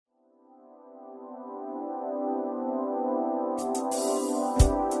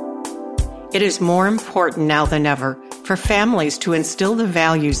It is more important now than ever for families to instill the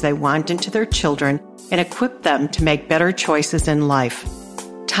values they want into their children and equip them to make better choices in life.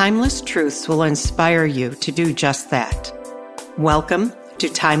 Timeless Truths will inspire you to do just that. Welcome to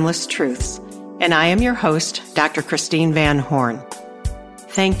Timeless Truths, and I am your host, Dr. Christine Van Horn.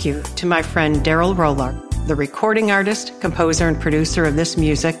 Thank you to my friend Daryl Roller, the recording artist, composer, and producer of this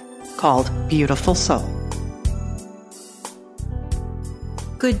music called Beautiful Soul.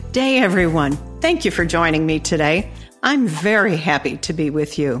 Good day, everyone. Thank you for joining me today. I'm very happy to be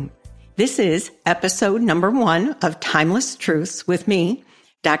with you. This is episode number 1 of Timeless Truths with me,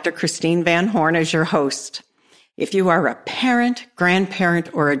 Dr. Christine Van Horn, as your host. If you are a parent,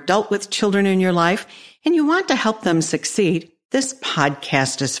 grandparent, or adult with children in your life and you want to help them succeed, this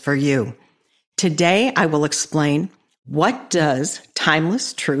podcast is for you. Today, I will explain, what does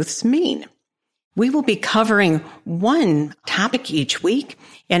Timeless Truths mean? We will be covering one topic each week,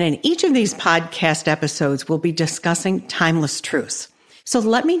 and in each of these podcast episodes, we'll be discussing timeless truths. So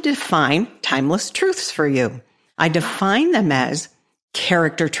let me define timeless truths for you. I define them as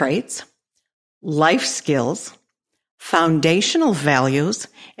character traits, life skills, foundational values,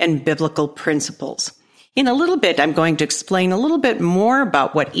 and biblical principles. In a little bit, I'm going to explain a little bit more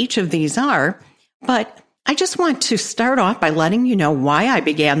about what each of these are, but I just want to start off by letting you know why I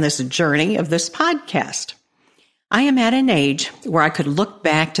began this journey of this podcast. I am at an age where I could look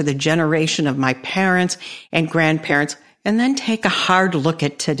back to the generation of my parents and grandparents and then take a hard look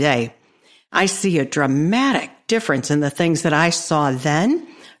at today. I see a dramatic difference in the things that I saw then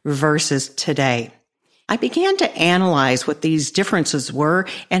versus today. I began to analyze what these differences were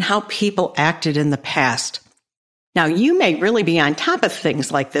and how people acted in the past. Now, you may really be on top of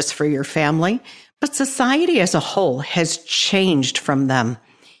things like this for your family, but society as a whole has changed from them.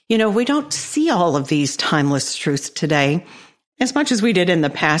 You know, we don't see all of these timeless truths today as much as we did in the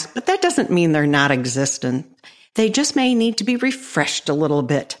past, but that doesn't mean they're not existent. They just may need to be refreshed a little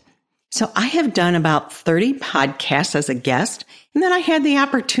bit. So I have done about 30 podcasts as a guest, and then I had the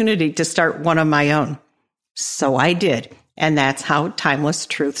opportunity to start one of my own. So I did, and that's how Timeless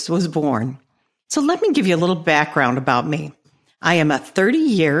Truths was born. So let me give you a little background about me. I am a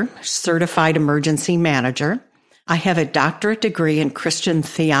 30-year certified emergency manager. I have a doctorate degree in Christian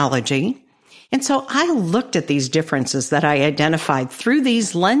theology. And so I looked at these differences that I identified through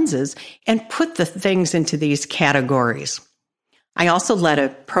these lenses and put the things into these categories. I also led a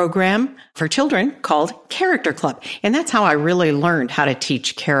program for children called Character Club, and that's how I really learned how to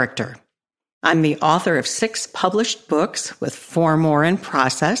teach character. I'm the author of 6 published books with 4 more in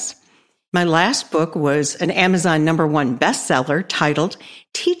process. My last book was an Amazon #1 bestseller titled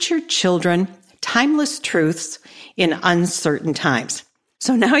Teach Your Children Timeless Truths in Uncertain Times.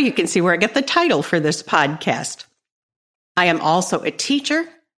 So now you can see where I get the title for this podcast. I am also a teacher,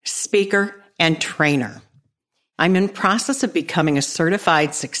 speaker, and trainer. I'm in process of becoming a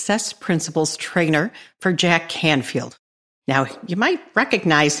certified Success Principles trainer for Jack Canfield. Now, you might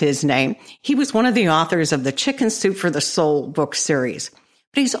recognize his name. He was one of the authors of the Chicken Soup for the Soul book series.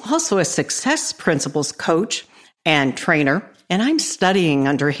 But he's also a Success Principles coach and trainer, and I'm studying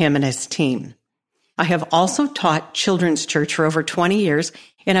under him and his team. I have also taught children's church for over 20 years,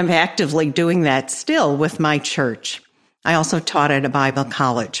 and I'm actively doing that still with my church. I also taught at a Bible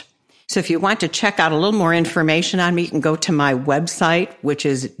college. So if you want to check out a little more information on me, you can go to my website, which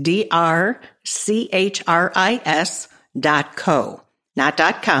is drchris.co, not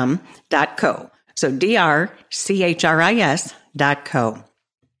 .com, .co. So drchris.co.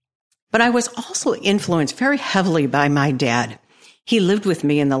 But I was also influenced very heavily by my dad. He lived with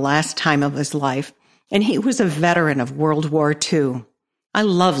me in the last time of his life, and he was a veteran of World War II. I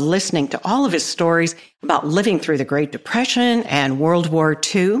love listening to all of his stories about living through the Great Depression and World War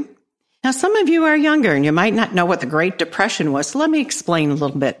II. Now, some of you are younger, and you might not know what the Great Depression was, so let me explain a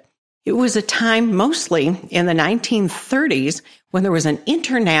little bit. It was a time mostly in the 1930s when there was an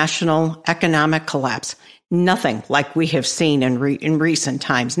international economic collapse. Nothing like we have seen in recent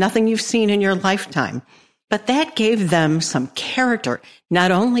times, nothing you've seen in your lifetime. But that gave them some character,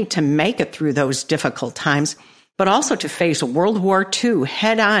 not only to make it through those difficult times, but also to face World War II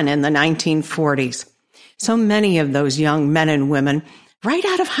head on in the 1940s. So many of those young men and women, right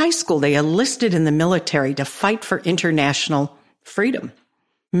out of high school, they enlisted in the military to fight for international freedom.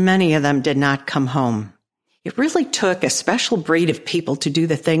 Many of them did not come home. It really took a special breed of people to do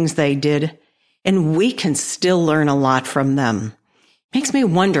the things they did, and we can still learn a lot from them. Makes me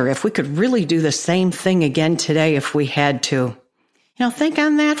wonder if we could really do the same thing again today if we had to. Think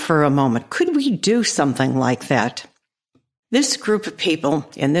on that for a moment. Could we do something like that? This group of people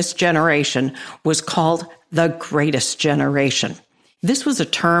in this generation was called the Greatest Generation. This was a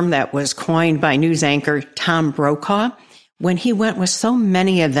term that was coined by news anchor Tom Brokaw when he went with so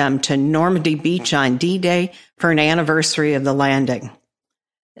many of them to Normandy Beach on D-Day for an anniversary of the landing.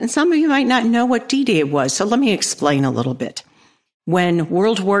 And some of you might not know what D-Day was, so let me explain a little bit. When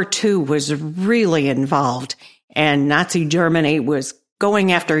World War II was really involved and Nazi Germany was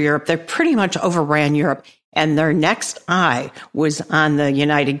going after Europe, they pretty much overran Europe, and their next eye was on the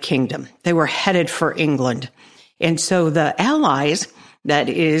United Kingdom. They were headed for England. And so the Allies, that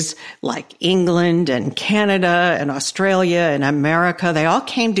is like England and Canada and Australia and America, they all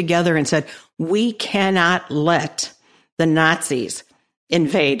came together and said, we cannot let the Nazis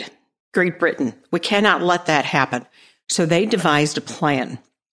invade Great Britain. We cannot let that happen. So they devised a plan.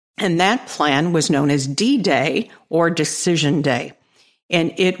 And that plan was known as D-Day or Decision Day.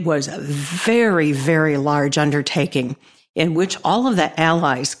 And it was a very, very large undertaking in which all of the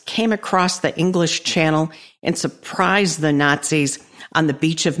Allies came across the English Channel and surprised the Nazis on the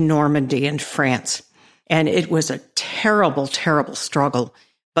beach of Normandy in France. And it was a terrible, terrible struggle.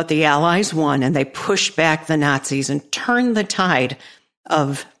 But the Allies won, and they pushed back the Nazis and turned the tide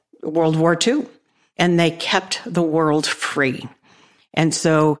of World War II. And they kept the world free. And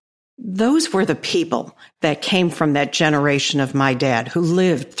so those were the people that came from that generation of my dad who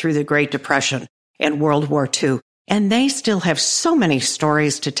lived through the Great Depression and World War II. And they still have so many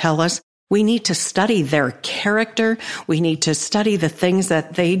stories to tell us. We need to study their character. We need to study the things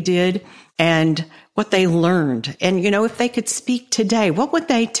that they did and what they learned. And, if they could speak today, what would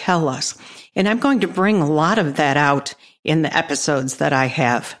they tell us? And I'm going to bring a lot of that out in the episodes that I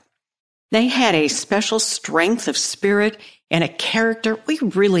have. They had a special strength of spirit and a character we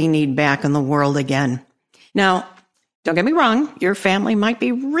really need back in the world again. Now, don't get me wrong, your family might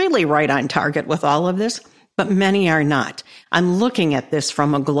be really right on target with all of this, but many are not. I'm looking at this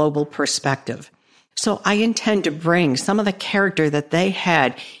from a global perspective. So I intend to bring some of the character that they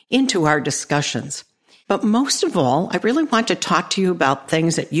had into our discussions. But most of all, I really want to talk to you about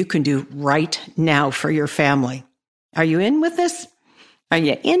things that you can do right now for your family. Are you in with this? Are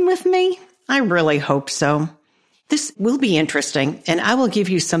you in with me? I really hope so. This will be interesting, and I will give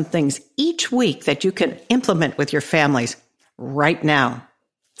you some things each week that you can implement with your families right now.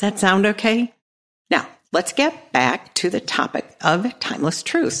 Does that sound okay? Now, let's get back to the topic of timeless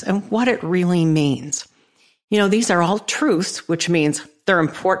truths and what it really means. These are all truths, which means they're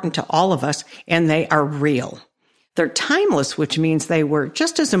important to all of us, and they are real. They're timeless, which means they were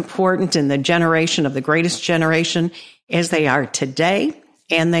just as important in the generation of the greatest generation as they are today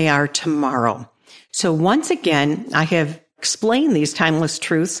and they are tomorrow. So once again, I have explained these timeless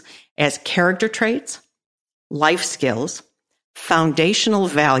truths as character traits, life skills, foundational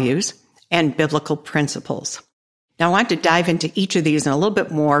values, and biblical principles. Now, I want to dive into each of these in a little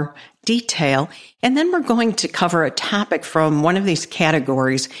bit more detail, and then we're going to cover a topic from one of these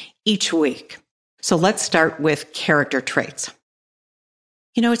categories each week. So let's start with character traits.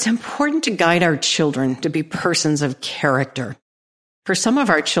 It's important to guide our children to be persons of character. For some of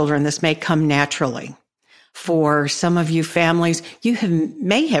our children, this may come naturally. For some of you families, you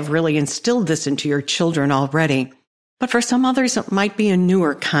may have really instilled this into your children already. But for some others, it might be a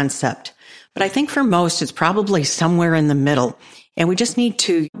newer concept. But I think for most, it's probably somewhere in the middle. And we just need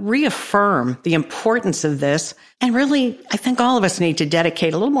to reaffirm the importance of this. And really, I think all of us need to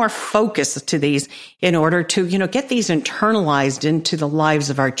dedicate a little more focus to these in order to, get these internalized into the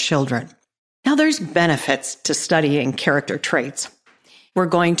lives of our children. Now, there's benefits to studying character traits. We're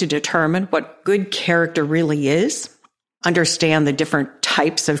going to determine what good character really is, understand the different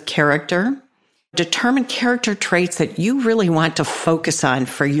types of character, determine character traits that you really want to focus on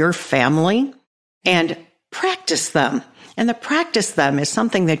for your family, and practice them. And the practice them is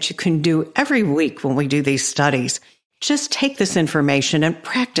something that you can do every week when we do these studies. Just take this information and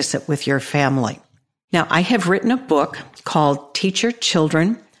practice it with your family. Now, I have written a book called Teach Your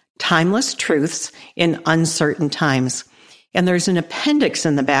Children Timeless Truths in Uncertain Times. And there's an appendix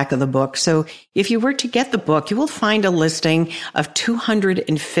in the back of the book. So if you were to get the book, you will find a listing of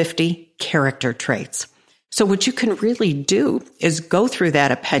 250 character traits. So what you can really do is go through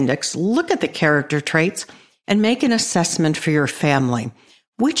that appendix, look at the character traits, and make an assessment for your family.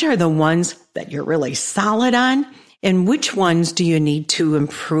 Which are the ones that you're really solid on, and which ones do you need to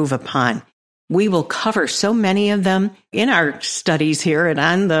improve upon? We will cover so many of them in our studies here and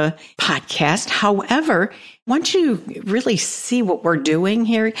on the podcast. However, once you really see what we're doing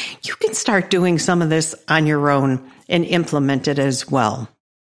here, you can start doing some of this on your own and implement it as well.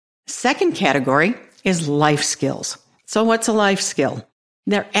 Second category is life skills. So what's a life skill?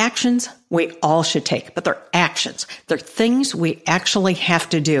 They're actions we all should take, but they're actions. They're things we actually have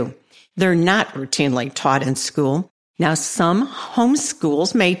to do. They're not routinely taught in school. Now, some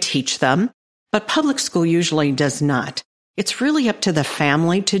homeschools may teach them, but public school usually does not. It's really up to the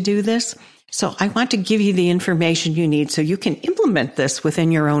family to do this. So I want to give you the information you need so you can implement this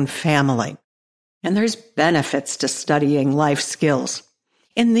within your own family. And there's benefits to studying life skills.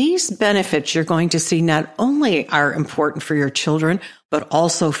 And these benefits you're going to see not only are important for your children, but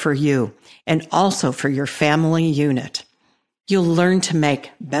also for you and also for your family unit. You'll learn to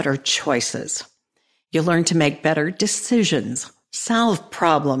make better choices. You'll learn to make better decisions, solve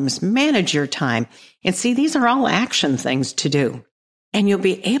problems, manage your time. And see, these are all action things to do. And you'll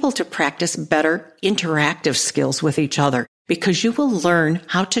be able to practice better interactive skills with each other because you will learn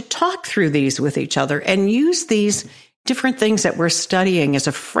how to talk through these with each other and use these different things that we're studying as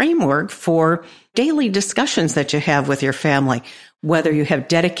a framework for daily discussions that you have with your family, whether you have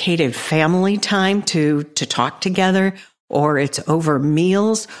dedicated family time to talk together, or it's over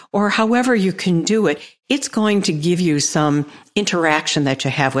meals, or however you can do it. It's going to give you some interaction that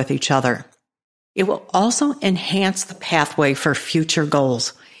you have with each other. It will also enhance the pathway for future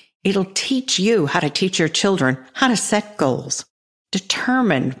goals. It'll teach you how to teach your children how to set goals.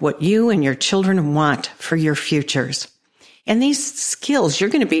 Determine what you and your children want for your futures. And these skills you're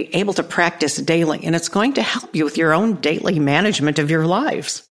going to be able to practice daily, and it's going to help you with your own daily management of your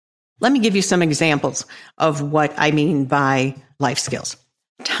lives. Let me give you some examples of what I mean by life skills.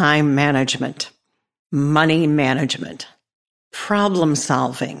 Time management, money management, problem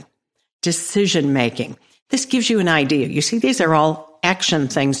solving, decision making. This gives you an idea. You see, these are all action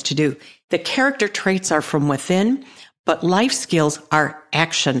things to do. The character traits are from within, but life skills are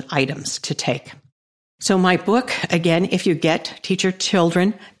action items to take. So my book, again, if you get Teach Your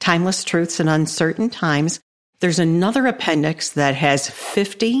Children Timeless Truths in Uncertain Times, there's another appendix that has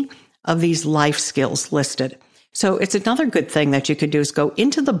 50 of these life skills listed. So it's another good thing that you could do is go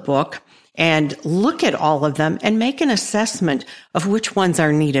into the book and look at all of them and make an assessment of which ones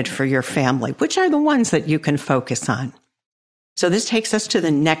are needed for your family, which are the ones that you can focus on. So this takes us to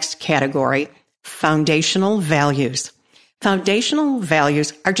the next category, foundational values. Foundational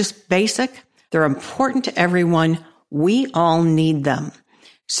values are just basic. They're important to everyone. We all need them.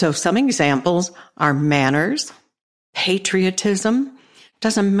 So some examples are manners, patriotism.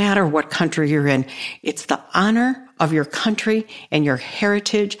 Doesn't matter what country you're in. It's the honor of your country and your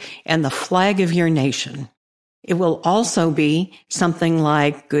heritage and the flag of your nation. It will also be something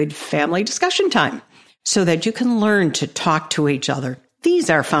like good family discussion time so that you can learn to talk to each other.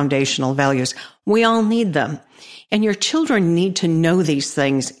 These are foundational values. We all need them. And your children need to know these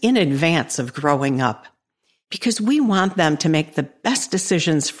things in advance of growing up because we want them to make the best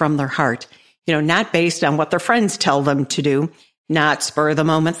decisions from their heart, not based on what their friends tell them to do, not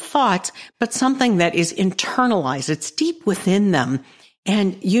spur-of-the-moment thoughts, but something that is internalized. It's deep within them,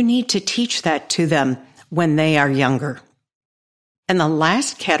 and you need to teach that to them when they are younger. And the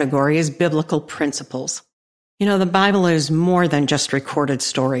last category is biblical principles. The Bible is more than just recorded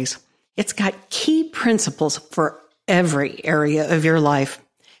stories. It's got key principles for every area of your life.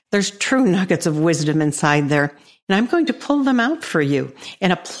 There's true nuggets of wisdom inside there, and I'm going to pull them out for you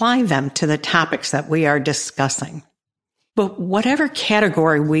and apply them to the topics that we are discussing. But whatever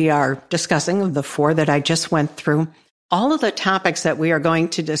category we are discussing of the 4 that I just went through, all of the topics that we are going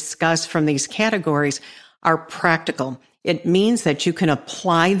to discuss from these categories are practical. It means that you can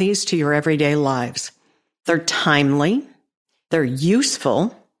apply these to your everyday lives. They're timely, they're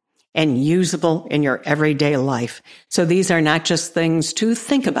useful, and usable in your everyday life. So these are not just things to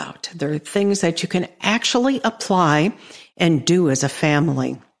think about. They're things that you can actually apply and do as a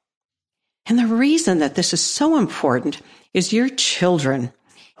family. And the reason that this is so important is your children.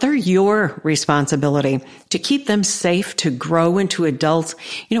 They're your responsibility to keep them safe, to grow into adults,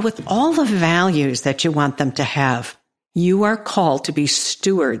 with all the values that you want them to have. You are called to be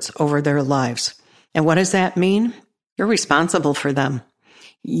stewards over their lives. And what does that mean? You're responsible for them.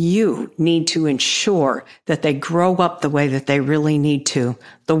 You need to ensure that they grow up the way that they really need to.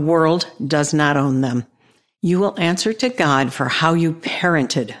 The world does not own them. You will answer to God for how you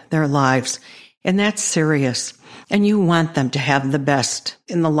parented their lives. And that's serious. And you want them to have the best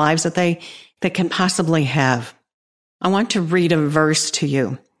in the lives that they can possibly have. I want to read a verse to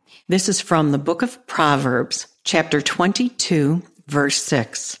you. This is from the book of Proverbs, chapter 22, verse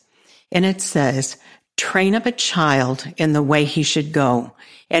 6. And it says, "Train up a child in the way he should go,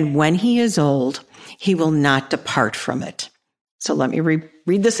 and when he is old, he will not depart from it." So let me read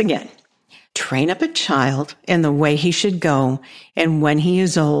this again. "Train up a child in the way he should go, and when he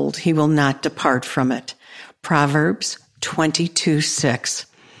is old, he will not depart from it." Proverbs 22:6.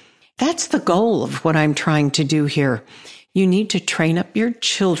 That's the goal of what I'm trying to do here. You need to train up your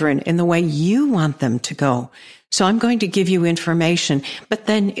children in the way you want them to go. So I'm going to give you information, but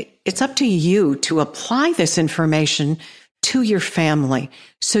then it's up to you to apply this information to your family.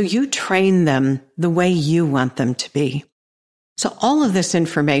 So you train them the way you want them to be. So all of this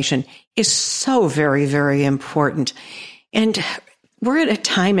information is so very, very important. And we're at a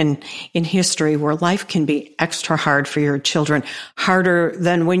time in history where life can be extra hard for your children, harder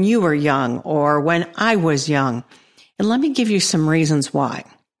than when you were young or when I was young. And let me give you some reasons why.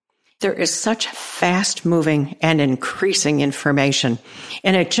 There is such fast moving and increasing information,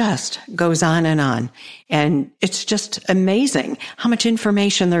 and it just goes on. And it's just amazing how much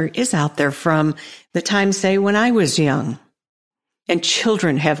information there is out there from the time, say, when I was young. And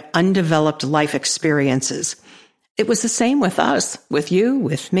children have undeveloped life experiences. It was the same with us, with you,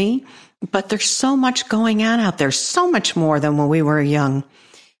 with me, but there's so much going on out there, so much more than when we were young.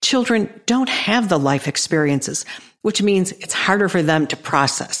 Children don't have the life experiences, which means it's harder for them to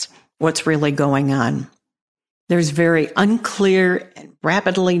process what's really going on. There's very unclear and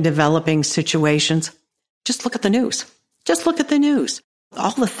rapidly developing situations. Just look at the news. Just look at the news.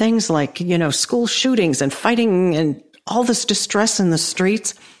 All the things like, school shootings and fighting and all this distress in the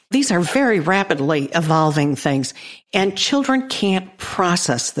streets. These are very rapidly evolving things, and children can't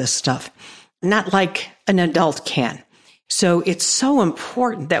process this stuff, not like an adult can. So it's so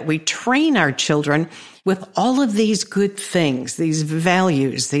important that we train our children with all of these good things, these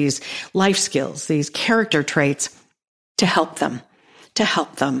values, these life skills, these character traits to help them.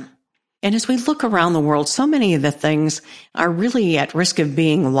 And as we look around the world, so many of the things are really at risk of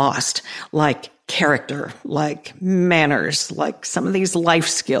being lost, like character, like manners, like some of these life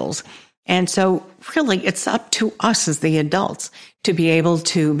skills. And so really it's up to us as the adults to be able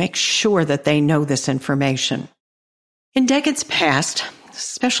to make sure that they know this information. In decades past,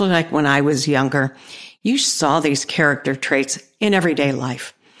 especially like when I was younger, you saw these character traits in everyday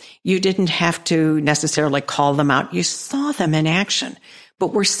life. You didn't have to necessarily call them out. You saw them in action,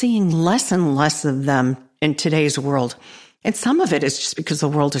 but we're seeing less and less of them in today's world. And some of it is just because the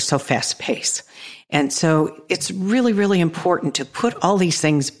world is so fast paced. And so it's really, really important to put all these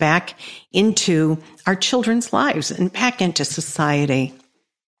things back into our children's lives and back into society.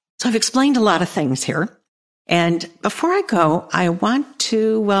 So I've explained a lot of things here. And before I go, I want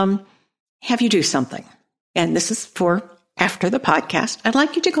to have you do something. And this is for after the podcast. I'd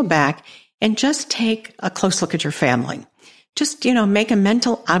like you to go back and just take a close look at your family. Just, make a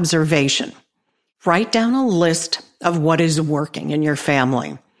mental observation. Write down a list of what is working in your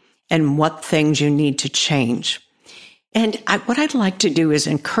family and what things you need to change. And what I'd like to do is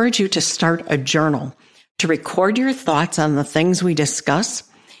encourage you to start a journal to record your thoughts on the things we discuss,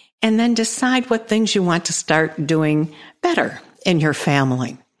 and then decide what things you want to start doing better in your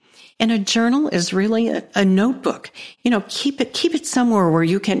family. And a journal is really a notebook. Keep it somewhere where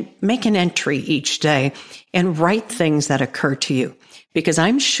you can make an entry each day and write things that occur to you. Because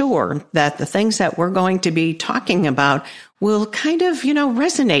I'm sure that the things that we're going to be talking about will kind of,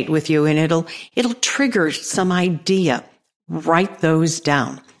 resonate with you, and it'll trigger some idea. Write those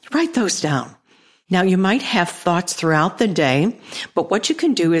down. Write those down. Now, you might have thoughts throughout the day, but what you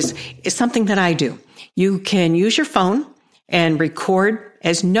can do is something that I do. You can use your phone and record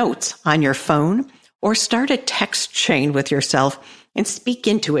as notes on your phone, or start a text chain with yourself and speak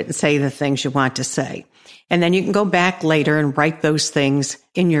into it and say the things you want to say. And then you can go back later and write those things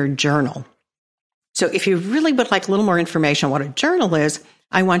in your journal. So if you really would like a little more information on what a journal is,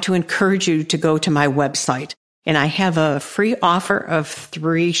 I want to encourage you to go to my website. And I have a free offer of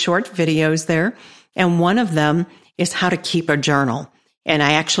 3 short videos there. And one of them is how to keep a journal. And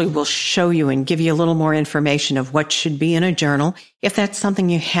I actually will show you and give you a little more information of what should be in a journal if that's something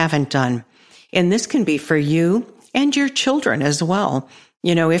you haven't done. And this can be for you and your children as well.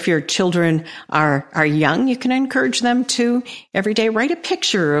 If your children are young, you can encourage them to every day write a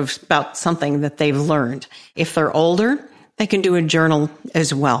picture about something that they've learned. If they're older, they can do a journal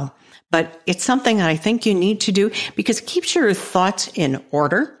as well. But it's something that I think you need to do because it keeps your thoughts in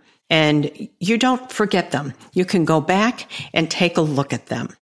order and you don't forget them. You can go back and take a look at them.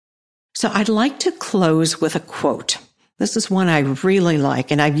 So I'd like to close with a quote. This is one I really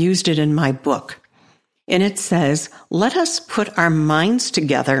like, and I've used it in my book. And it says, "Let us put our minds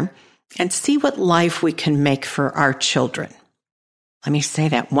together and see what life we can make for our children." Let me say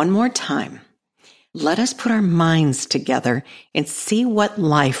that one more time. Let us put our minds together and see what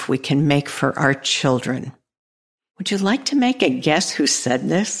life we can make for our children. Would you like to make a guess who said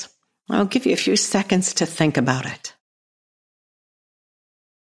this? I'll give you a few seconds to think about it.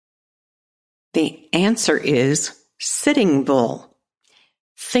 The answer is Sitting Bull.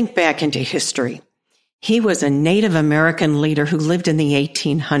 Think back into history. He was a Native American leader who lived in the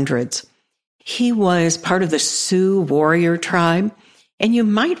 1800s. He was part of the Sioux warrior tribe, and you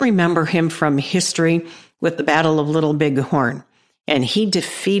might remember him from history with the Battle of Little Big Horn. And he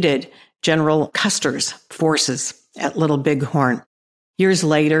defeated General Custer's forces at Little Big Horn. Years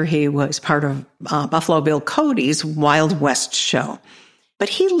later, he was part of Buffalo Bill Cody's Wild West show. But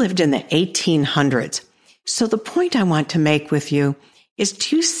he lived in the 1800s. So the point I want to make with you is,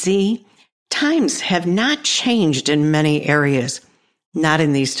 do you see, times have not changed in many areas, not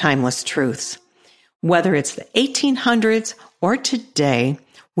in these timeless truths. Whether it's the 1800s or today,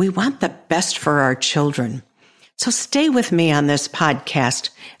 we want the best for our children. So stay with me on this podcast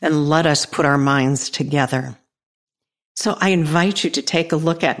and let us put our minds together. So I invite you to take a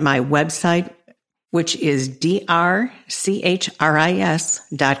look at my website, which is drchris.co,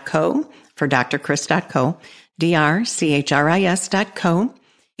 for drchris.co, drchris.co.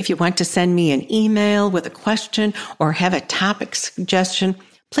 If you want to send me an email with a question or have a topic suggestion,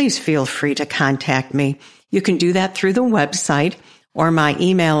 please feel free to contact me. You can do that through the website, or my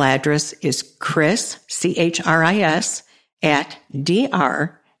email address is chris, CHRIS, at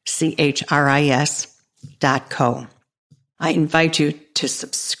drchris.co. I invite you to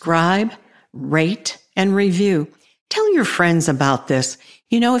subscribe, rate, and review. Tell your friends about this.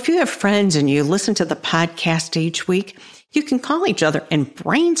 You know, if you have friends and you listen to the podcast each week, you can call each other and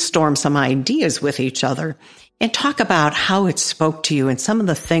brainstorm some ideas with each other and talk about how it spoke to you and some of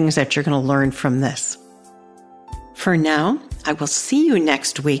the things that you're going to learn from this. For now, I will see you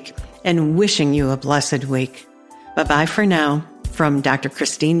next week and wishing you a blessed week. Bye-bye for now from Dr.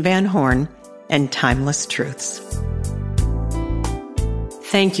 Christine Van Horn and Timeless Truths.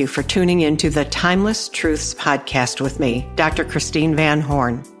 Thank you for tuning into the Timeless Truths podcast with me, Dr. Christine Van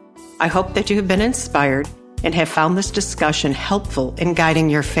Horn. I hope that you have been inspired and have found this discussion helpful in guiding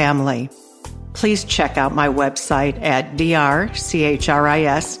your family. Please check out my website at drchris.co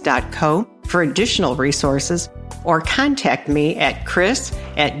for additional resources, or contact me at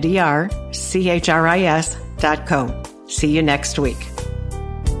chris@drchris.co. See you next week.